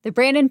The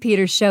Brandon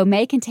Peters Show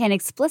may contain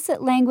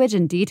explicit language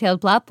and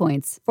detailed plot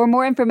points. For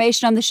more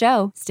information on the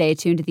show, stay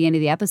tuned to the end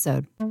of the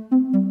episode.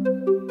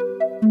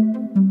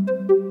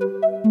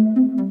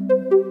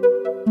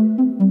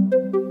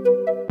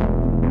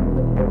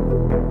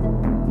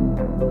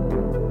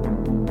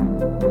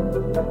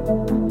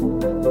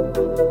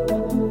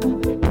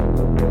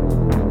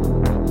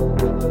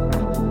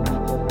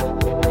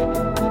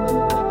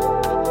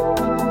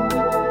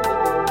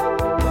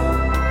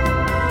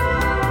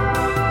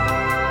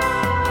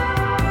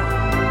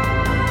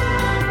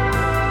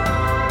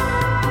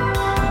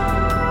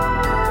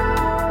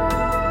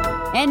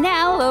 And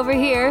now, over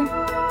here,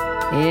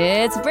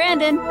 it's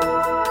Brandon.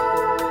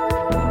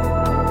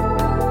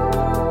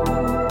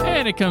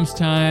 And it comes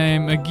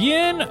time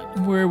again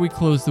where we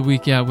close the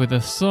week out with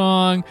a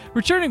song.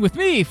 Returning with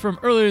me from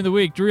earlier in the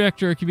week,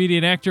 director,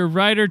 comedian, actor,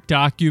 writer,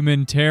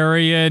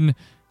 documentarian,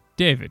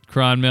 David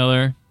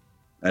Kronmiller.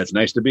 It's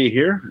nice to be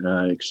here.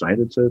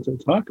 Excited to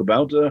talk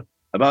about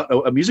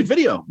a music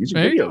video.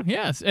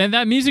 Yes, and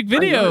that music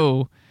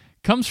video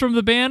comes from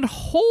the band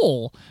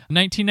Hole.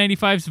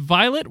 1995's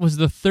Violet was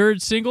the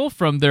third single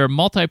from their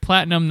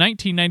multi-platinum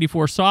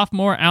 1994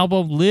 sophomore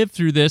album Live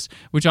Through This,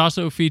 which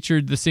also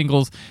featured the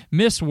singles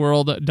Miss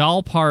World,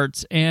 Doll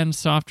Parts, and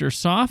Softer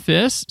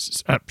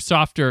Softest.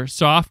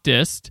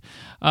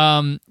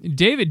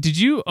 David, did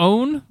you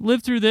own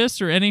Live Through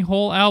This or any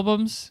Hole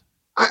albums?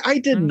 I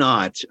did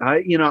not.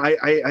 I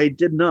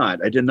did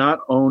not. I did not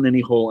own any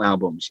Hole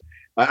albums.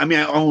 I mean,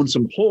 I own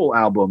some Hole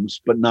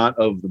albums, but not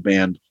of the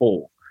band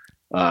Hole.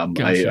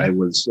 Gotcha. I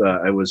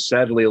was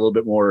sadly a little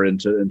bit more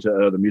into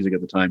other music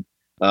at the time,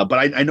 but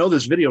I know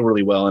this video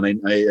really well,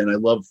 and I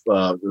love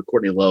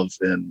Courtney Love,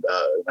 and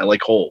I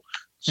like Hole,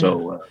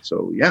 so I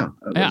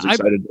was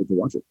excited to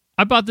watch it.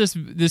 I bought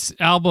this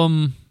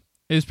album.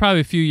 It was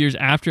probably a few years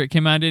after it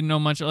came out. I didn't know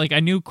much. Like, I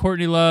knew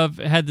Courtney Love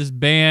had this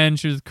band.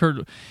 She was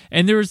Kurt,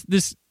 and there was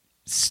this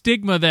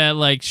stigma that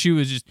like she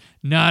was just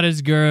not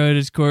as good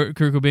as Kurt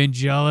Cobain,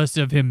 jealous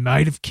of him,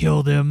 might have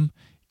killed him,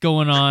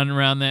 going on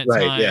around that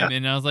time. Yeah.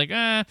 And I was like,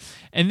 and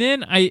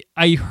then I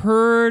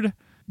heard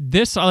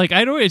this, like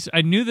I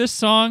knew this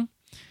song,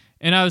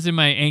 and I was in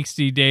my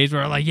angsty days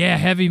where I'm like, yeah,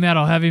 heavy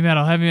metal,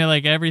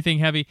 like everything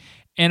heavy.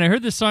 And I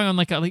heard this song on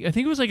I think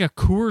it was like a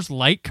Coors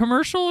Light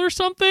commercial or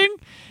something.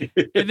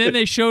 And then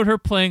they showed her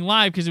playing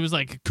live because it was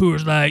like a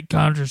Coors Light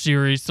Contra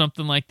Series,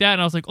 something like that.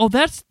 And I was like, oh,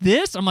 that's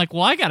this? I'm like,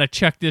 well, I got to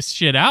check this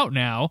shit out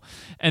now.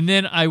 And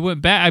then I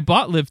went back, I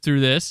bought Live Through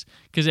This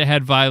because it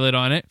had Violet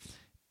on it.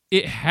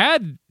 It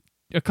had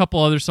a couple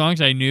other songs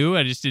I knew.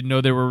 I just didn't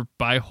know they were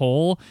by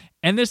Hole.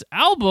 And this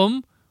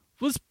album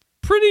was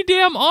pretty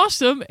damn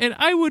awesome. And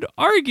I would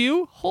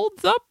argue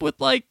holds up with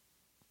like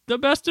the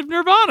best of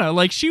Nirvana.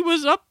 Like, she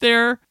was up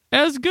there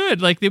as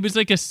good. Like, it was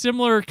like a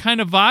similar kind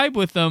of vibe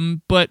with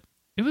them, but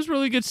it was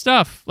really good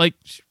stuff. Like,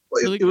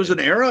 really it was an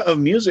era of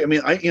music. I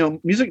mean,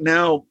 music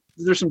now,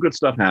 there's some good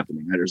stuff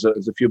happening. There's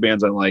a few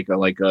bands I like. I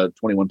like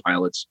 21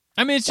 Pilots.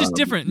 I mean, it's just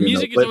different.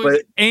 Music is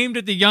always aimed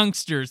at the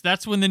youngsters.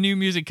 That's when the new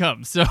music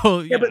comes.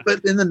 So yeah.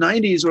 But in the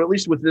 90s, or at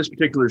least with this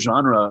particular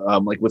genre,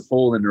 like with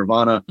Hole and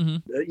Nirvana,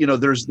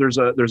 there's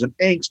an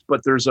angst,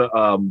 but there's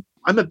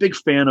I'm a big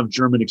fan of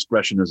German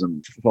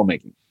expressionism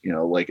filmmaking.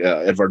 Like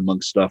Edvard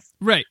Munch stuff,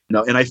 right?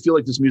 And I feel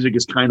like this music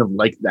is kind of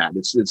like that.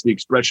 It's the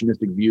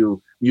expressionistic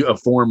a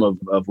form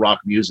of rock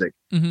music,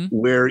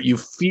 where you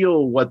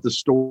feel what the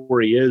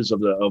story is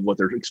of what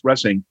they're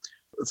expressing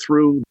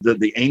through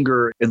the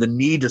anger and the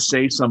need to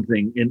say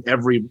something in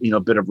every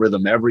bit of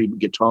rhythm, every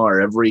guitar,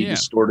 every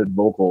distorted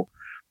vocal.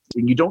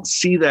 And you don't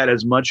see that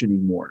as much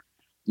anymore.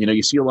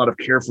 You see a lot of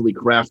carefully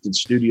crafted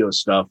studio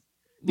stuff.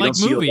 You like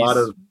don't movies. See a lot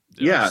of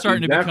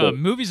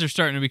movies are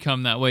starting to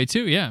become that way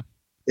too. Yeah.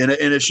 And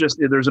it's just,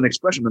 there's an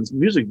expression in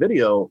music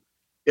video.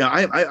 Yeah.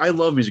 I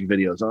love music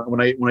videos.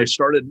 When I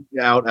started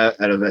out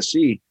at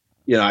SC,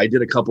 I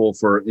did a couple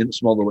for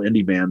small little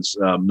indie bands,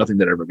 nothing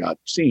that ever got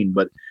seen,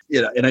 but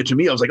and to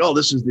me, I was like, oh,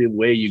 this is the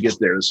way you get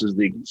there. This is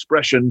the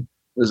expression.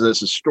 This is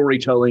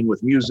storytelling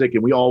with music,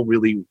 and we all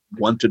really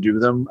want to do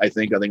them. I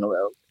think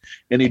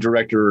any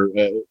director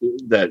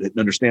that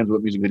understands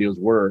what music videos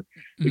were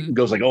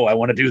goes like, oh, I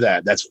want to do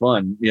that. That's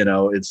fun.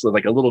 It's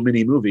like a little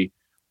mini movie.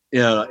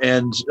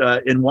 And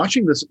in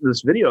watching this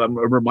video, I'm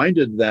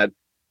reminded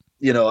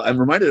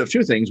of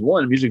two things.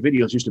 One, music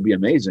videos used to be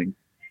amazing,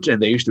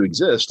 and they used to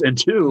exist. And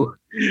two,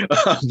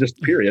 just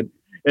period.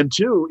 And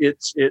two,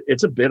 it's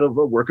a bit of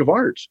a work of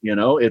art.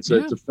 It's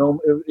a film.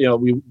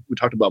 We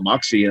talked about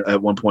Moxie at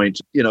one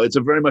point. It's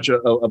a very much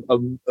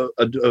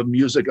a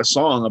music, a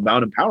song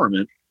about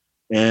empowerment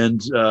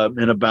and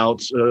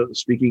about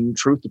speaking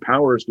truth to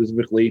power,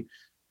 specifically,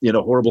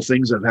 horrible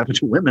things that have happened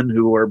to women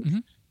who are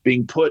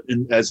being put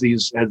in as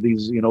these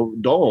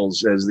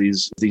dolls, as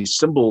these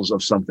symbols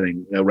of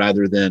something,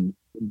 rather than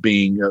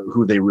being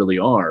who they really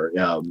are.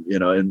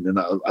 And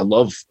I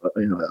love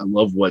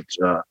what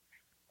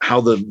how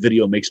the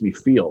video makes me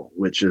feel,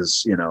 which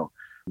is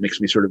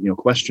makes me sort of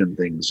question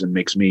things and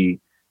makes me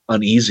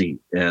uneasy,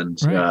 and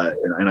Right.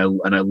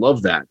 and I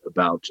love that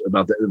about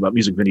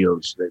music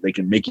videos. They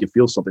can make you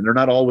feel something. They're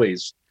not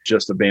always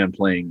just a band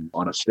playing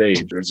on a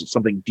stage. There's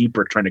something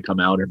deeper trying to come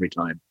out every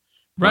time.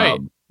 Right.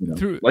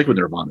 Like with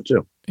Nirvana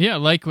too. Yeah,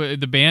 like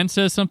the band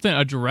says something,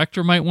 a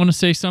director might want to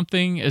say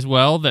something as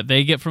well that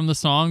they get from the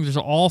song. There's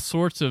all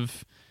sorts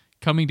of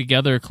coming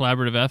together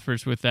collaborative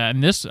efforts with that.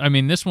 And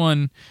this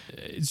one,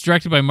 it's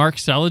directed by Mark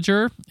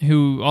Seliger,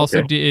 who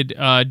also did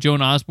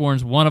Joan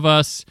Osborne's One of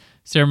Us,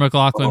 Sarah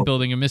McLachlan,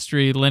 Building a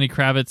Mystery, Lenny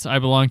Kravitz, I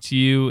Belong to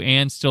You,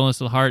 and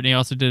Stillness of the Heart. And he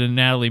also did a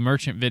Natalie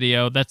Merchant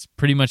video. That's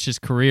pretty much his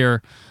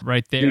career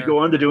right there. Did he go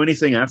on to do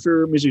anything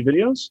after music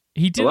videos?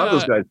 He did. A lot of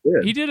those guys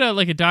did. He did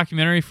a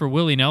documentary for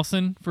Willie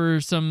Nelson for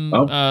some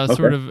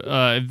sort of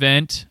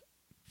event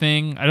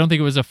thing. I don't think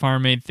it was a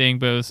Farm Aid thing,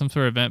 but it was some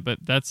sort of event. But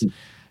that's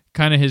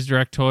kind of his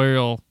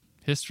directorial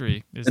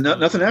history. And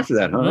nothing after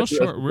that, huh? Real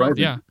short,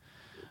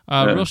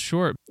 real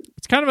short.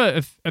 It's kind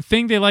of a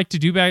thing they like to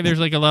do back. There's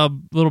like a lot of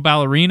little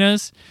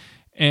ballerinas,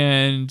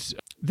 and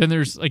then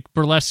there's like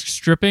burlesque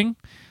stripping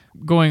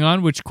going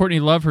on, which Courtney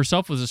Love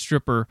herself was a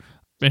stripper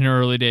in her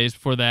early days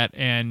before that.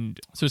 And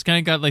so it's kind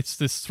of got like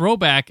this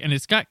throwback, and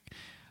it's got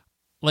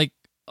like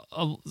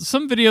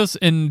some videos,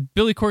 and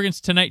Billy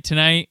Corgan's Tonight,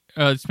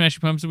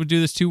 Smashing Pumpkins would do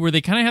this too, where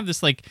they kind of have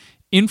this like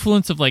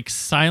influence of like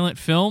silent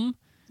film.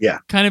 Yeah.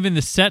 Kind of in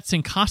the sets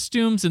and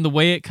costumes and the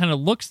way it kind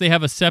of looks. They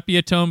have a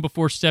sepia tone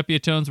before sepia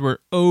tones were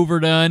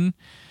overdone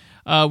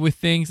with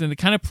things. And it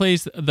kind of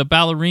plays the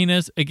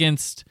ballerinas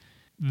against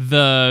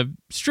the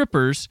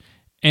strippers.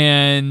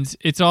 And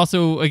it's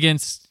also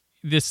against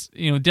this,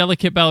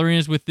 delicate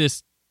ballerinas with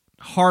this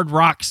hard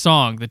rock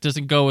song that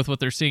doesn't go with what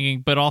they're singing.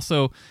 But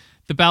also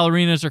the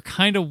ballerinas are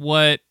kind of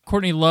what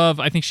Courtney Love,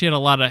 I think she had a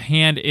lot of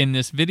hand in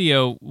this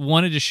video,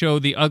 wanted to show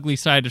the ugly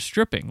side of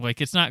stripping. Like,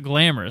 it's not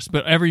glamorous,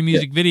 but every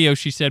music video,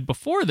 she said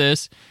before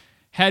this,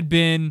 had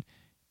been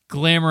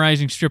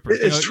glamorizing strippers.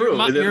 It's true.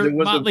 There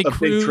was Motley a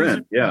big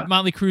trend. Yeah.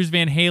 Motley Crue,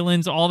 Van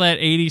Halen's, all that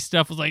 80s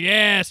stuff was like,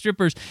 yeah,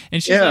 strippers.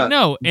 And she's like,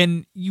 no.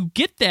 And you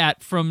get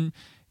that from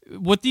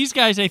what these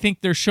guys, I think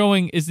they're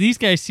showing, is these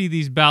guys see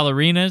these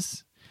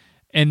ballerinas,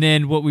 and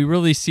then what we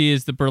really see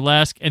is the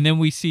burlesque, and then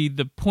we see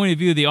the point of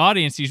view of the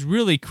audience, these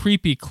really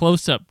creepy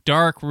close-up,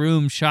 dark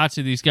room shots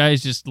of these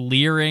guys just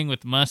leering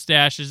with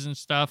mustaches and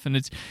stuff, and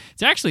it's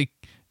actually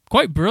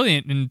quite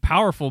brilliant and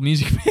powerful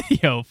music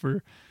video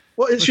for...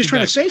 Well, she's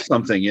trying to say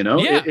something, Yeah.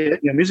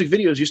 Music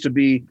videos used to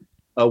be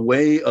a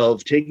way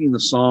of taking the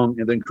song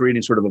and then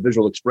creating sort of a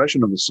visual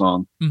expression of the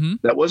song. Mm-hmm.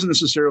 That wasn't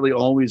necessarily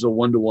always a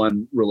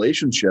one-to-one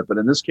relationship, but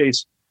in this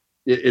case,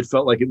 it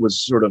felt like it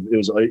was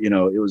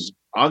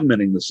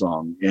augmenting the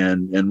song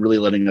and really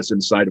letting us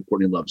inside of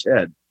Courtney Love's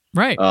head,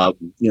 right? Of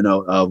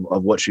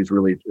what she's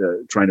really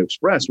trying to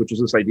express, which is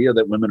this idea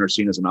that women are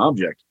seen as an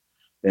object,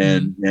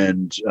 and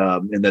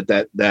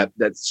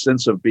that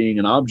sense of being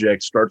an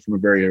object starts from a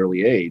very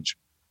early age,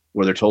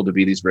 where they're told to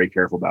be these very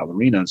careful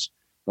ballerinas,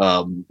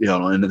 and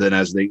then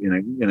as they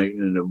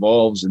it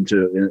evolves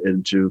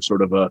into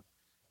sort of a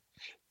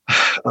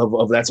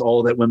of that's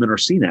all that women are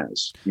seen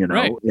as,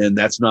 right. And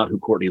that's not who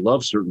Courtney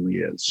Love certainly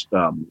is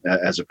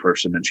as a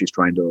person. And she's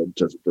trying to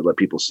let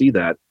people see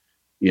that,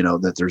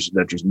 that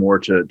there's more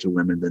to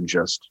women than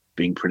just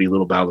being pretty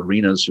little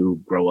ballerinas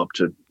who grow up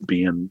to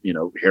be in,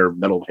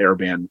 metal hair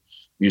band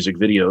music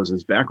videos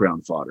as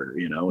background fodder,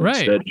 Right.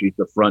 Instead she's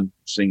the front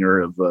singer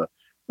of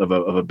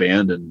a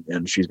band,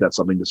 and she's got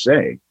something to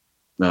say.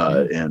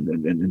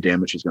 And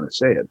damn it, she's going to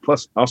say it.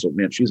 Plus, also,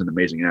 man, she's an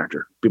amazing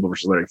actor. People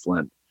versus Larry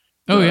Flint.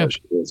 Oh yeah, it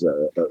was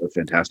a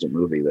fantastic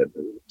movie that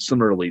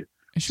similarly.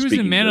 And she was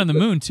in Man on the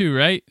Moon too,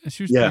 right?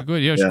 She was pretty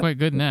good. Yeah, she's quite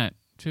good in that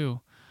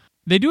too.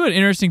 They do an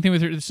interesting thing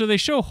with her. So they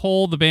show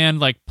Hole, the band,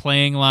 like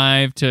playing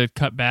live to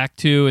cut back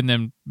to, and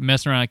then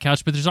messing around on the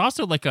couch. But there's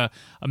also like a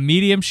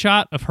medium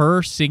shot of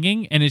her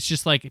singing, and it's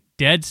just like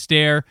dead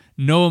stare,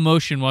 no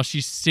emotion while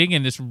she's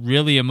singing this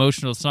really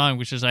emotional song,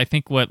 which is I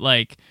think what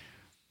like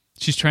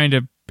she's trying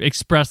to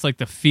express like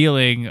the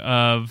feeling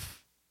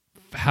of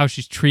how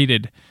she's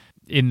treated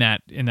in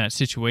that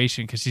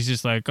situation, because she's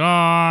just like, oh,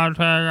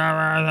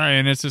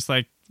 and it's just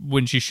like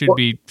when she should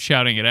be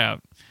shouting it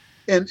out.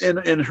 And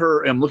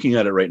her, I'm looking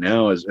at it right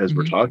now as Mm-hmm.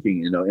 we're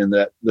talking, and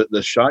that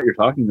the shot you're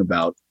talking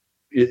about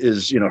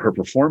is her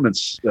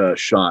performance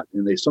shot,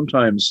 and they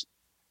sometimes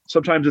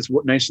it's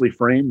nicely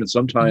framed, and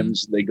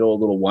sometimes they go a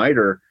little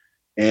wider,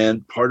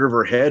 and part of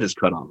her head is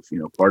cut off.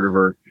 Part of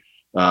her,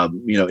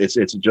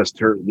 it's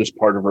just this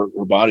part of her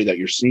body that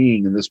you're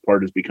seeing, and this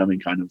part is becoming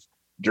kind of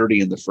dirty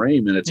in the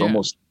frame, and it's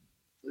almost.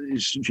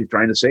 She's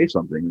trying to say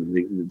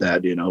something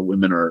that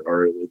women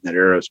are in that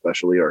era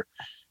especially are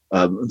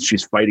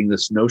she's fighting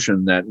this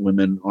notion that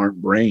women aren't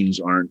brains,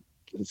 aren't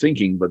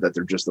thinking, but that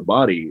they're just the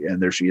body,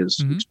 and there she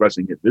is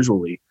expressing it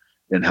visually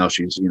in how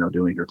she's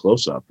doing her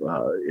close-up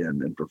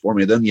and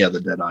performing. And then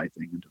the dead eye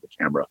thing into the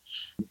camera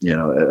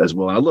as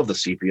well. I love the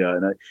sepia,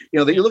 and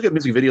you look at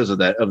music videos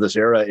of this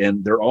era,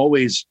 and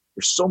there's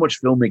so much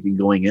filmmaking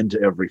going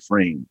into every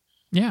frame.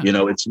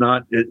 It's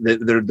not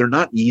they're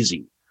not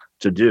easy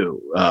to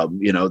do.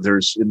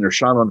 They're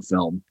shot on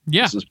film.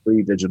 Yeah. This is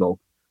pre-digital.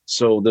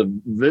 So the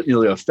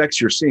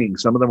effects you're seeing,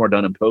 some of them are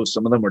done in post,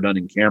 some of them are done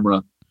in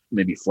camera,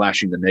 maybe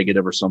flashing the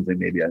negative or something,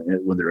 maybe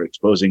when they're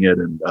exposing it.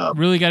 And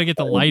really got to get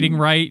the lighting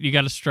right. You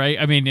got to strike.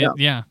 I mean,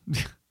 yeah.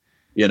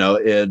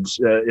 And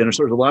there's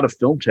a lot of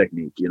film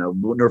technique.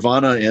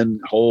 Nirvana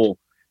and Hole.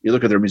 You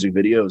look at their music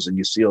videos and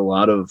you see a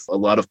lot of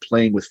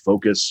playing with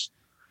focus,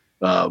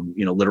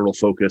 literal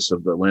focus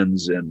of the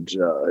lens and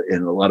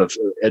a lot of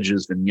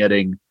edges,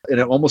 vignetting, and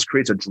it almost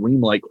creates a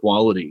dreamlike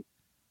quality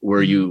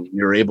where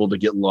you're able to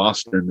get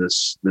lost in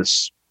this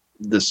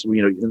in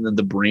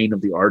the brain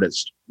of the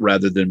artist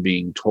rather than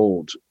being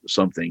told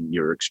something.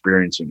 You're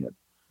experiencing it,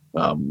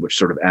 which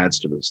sort of adds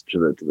to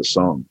the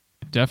song.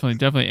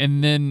 Definitely.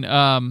 And then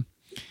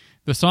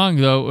the song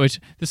the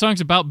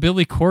song's about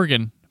Billy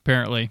Corgan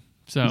apparently.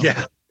 So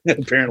yeah.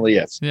 Apparently,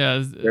 yes.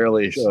 Yeah,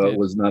 apparently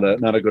was not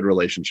a good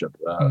relationship.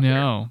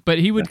 No, but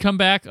he would come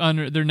back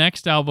on their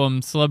next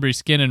album, Celebrity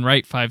Skin, and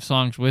write 5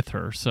 songs with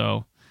her.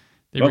 So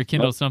they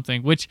rekindled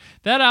something. Which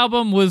that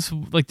album was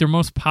like their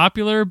most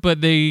popular, but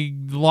they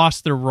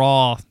lost their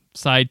raw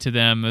side to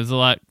them. It was a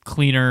lot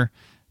cleaner,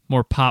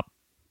 more pop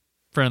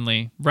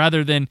friendly,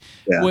 rather than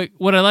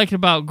what I liked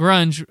about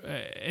grunge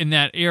in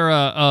that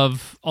era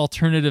of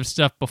alternative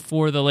stuff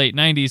before the late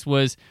 90s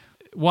was,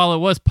 while it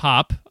was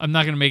pop, I'm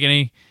not going to make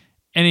any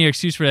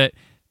excuse for that,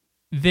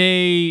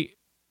 a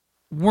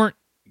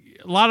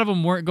lot of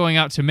them weren't going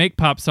out to make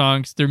pop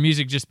songs. Their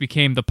music just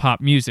became the pop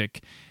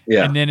music.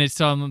 Yeah. And then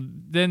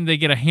then they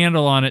get a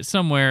handle on it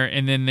somewhere,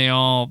 and then they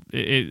all...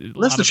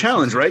 that's the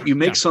challenge, right? You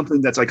make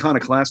something that's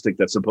iconoclastic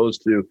that's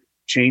supposed to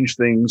change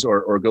things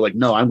or go like,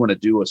 no, I'm going to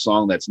do a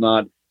song that's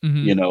not,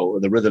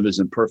 the rhythm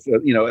isn't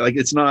perfect. Like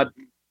it's not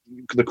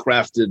the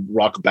crafted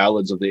rock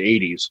ballads of the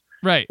 80s.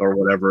 Right. Or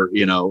whatever,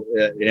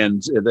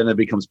 and then it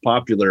becomes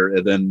popular,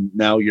 and then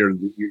now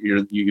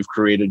you've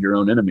created your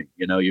own enemy.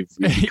 You've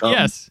become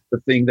the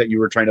thing that you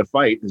were trying to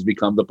fight has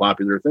become the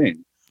popular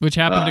thing. Which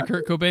happened to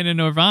Kurt Cobain in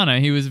Nirvana.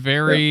 He was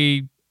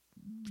very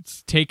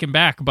taken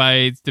back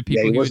by the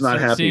people he was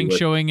not seeing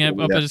showing up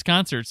at his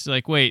concerts.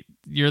 Like, wait,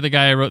 you're the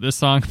guy I wrote this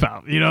song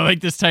about.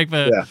 Like this type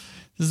of. Yeah.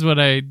 This is what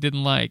I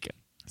didn't like.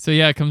 So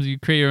yeah, you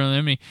create your own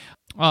enemy.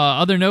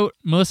 Other note,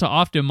 Melissa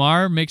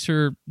Auf-der-Mar makes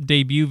her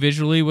debut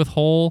visually with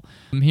Hole.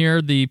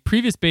 Here, the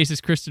previous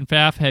bassist, Kristen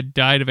Pfaff, had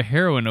died of a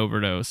heroin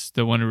overdose,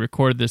 the one who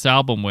recorded this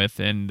album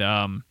with,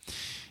 and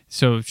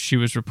so she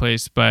was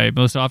replaced by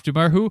Melissa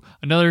Auf-der-Mar, who,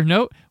 another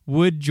note,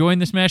 would join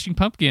the Smashing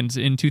Pumpkins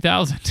in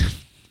 2000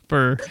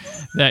 for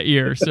that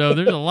year. So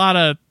there's a lot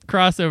of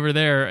crossover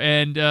there,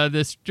 and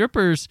the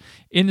strippers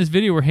in this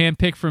video were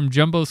handpicked from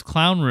Jumbo's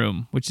Clown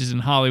Room, which is in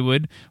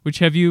Hollywood. Which,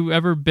 have you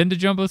ever been to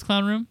Jumbo's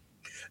Clown Room?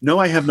 No,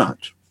 I have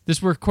not. This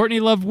is where Courtney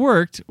Love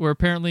worked, where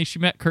apparently she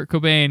met Kurt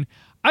Cobain.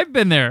 I've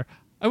been there.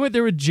 I went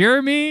there with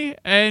Jeremy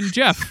and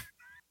Jeff.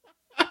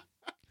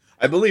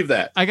 I believe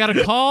that. I got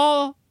a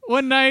call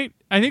one night.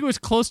 I think it was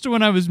close to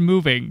when I was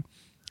moving.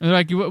 And they're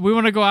like, we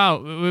want to go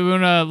out. We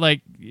want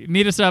to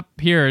meet us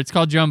up here. It's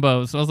called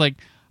Jumbo. So I was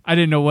like, I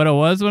didn't know what it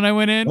was when I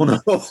went in. Oh,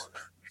 no.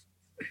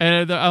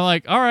 And I'm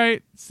like, all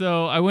right.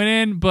 So I went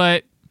in,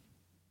 but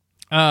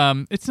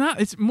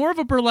it's more of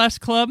a burlesque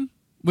club.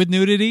 With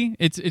nudity,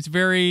 it's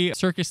very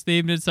circus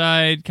themed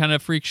inside, kind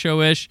of freak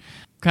show-ish,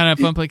 kind of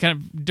fun play, kind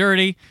of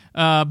dirty.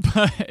 But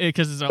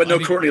no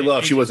Courtney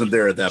Love, she wasn't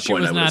there at that point. She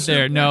was not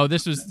there. No,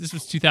 this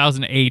was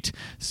 2008.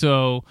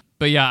 So,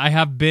 but yeah, I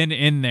have been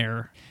in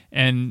there,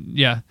 and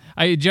yeah,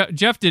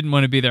 Jeff didn't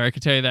want to be there. I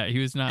could tell you that he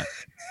was not.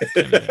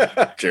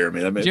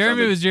 Jeremy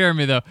was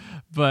Jeremy though.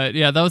 But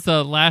yeah, that was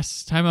the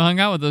last time I hung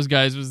out with those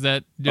guys. Was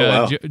that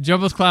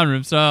Jumbo's Clown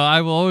Room? So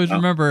I will always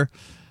remember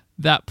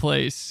that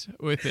place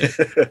with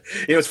it.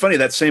 It's funny,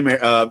 that same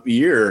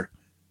year,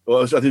 well,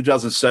 it was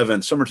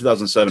 2007, summer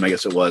 2007, I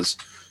guess it was,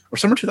 or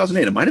summer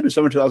 2008. It might have been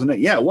summer 2008.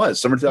 Yeah, it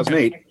was summer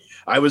 2008. Okay.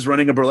 I was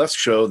running a burlesque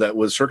show that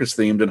was circus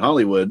themed in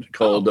Hollywood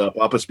called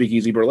Papa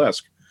Speakeasy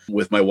Burlesque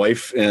with my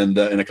wife and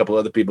a couple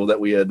other people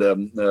that we had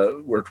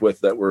worked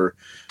with that were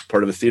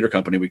part of a theater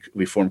company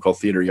we formed called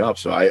Theater Yop.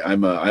 So I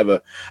have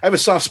a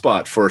soft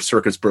spot for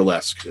circus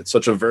burlesque. It's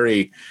such a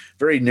very,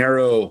 very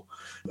narrow,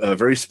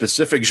 very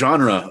specific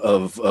genre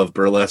of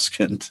burlesque,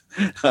 and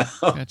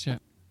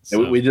gotcha.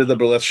 So. We did the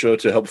burlesque show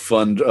to help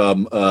fund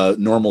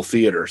normal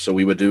theater. So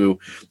we would do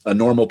a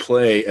normal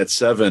play at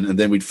 7, and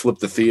then we'd flip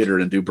the theater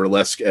and do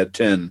burlesque at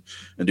 10,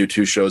 and do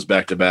 2 shows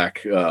back to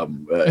back in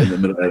the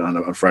middle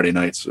on Friday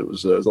nights. It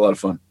was a lot of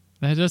fun.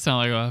 That does sound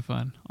like a lot of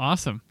fun.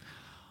 Awesome.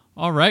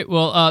 All right,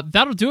 well,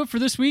 that'll do it for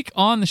this week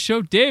on the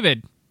show.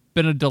 David,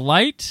 been a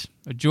delight,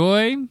 a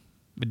joy.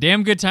 A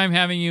damn good time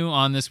having you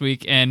on this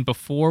week. And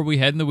before we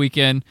head in the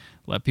weekend,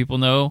 let people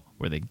know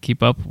where they can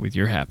keep up with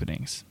your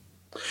happenings.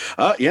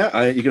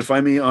 You can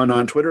find me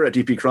on Twitter at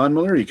DP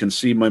Kronmiller. You can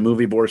see my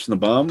movie Boris and the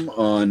Bomb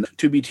on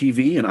Tubi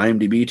TV and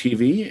IMDb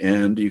TV.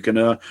 And you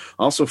can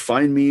also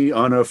find me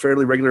on a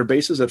fairly regular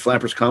basis at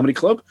Flappers Comedy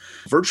Club.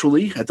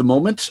 Virtually at the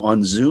moment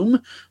on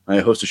Zoom, I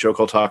host a show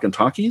called Talk and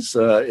Talkies,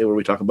 where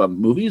we talk about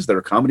movies that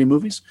are comedy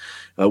movies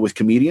with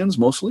comedians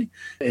mostly.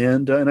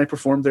 And I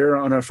perform there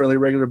on a fairly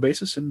regular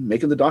basis and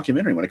making the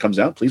documentary. When it comes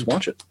out, please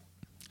watch it.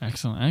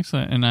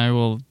 Excellent. And I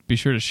will be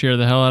sure to share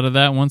the hell out of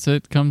that once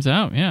it comes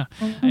out. Yeah.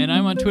 And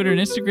I'm on Twitter and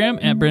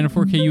Instagram at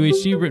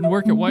Brandon4KUHG. Written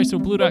work at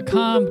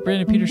whysoblu.com. The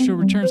Brandon Peters Show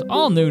returns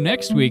all new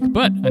next week.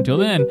 But until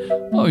then,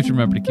 always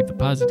remember to keep the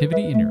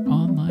positivity in your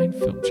online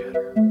film chatter.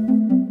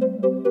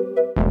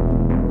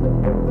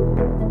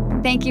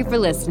 Thank you for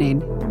listening.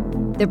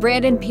 The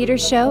Brandon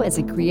Peters Show is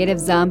a Creative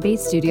Zombie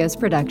Studios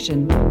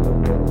production.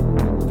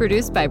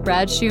 Produced by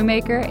Brad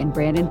Shoemaker and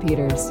Brandon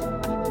Peters.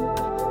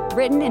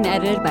 Written and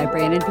edited by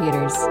Brandon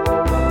Peters.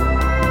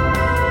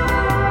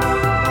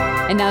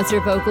 Announcer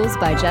vocals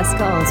by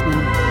Jessica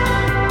Alsman.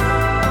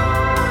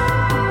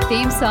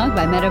 Theme song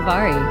by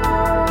Metavari.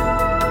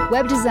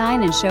 Web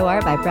design and show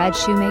art by Brad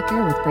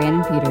Shoemaker with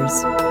Brandon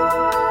Peters.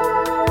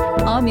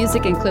 All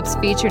music and clips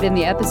featured in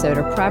the episode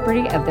are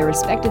property of their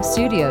respective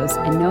studios,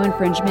 and no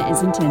infringement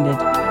is intended.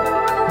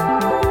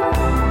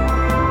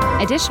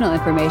 Additional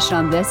information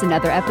on this and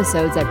other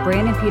episodes at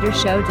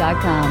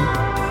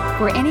BrandonPetersShow.com.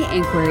 For any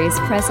inquiries,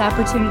 press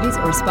opportunities,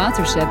 or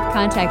sponsorship,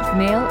 contact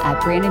mail at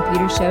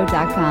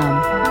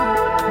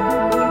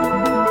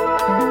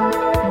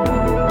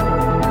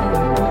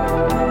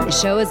BrandonPetersShow.com. The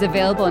show is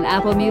available on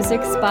Apple Music,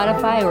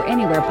 Spotify, or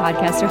anywhere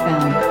podcasts are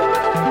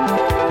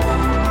found.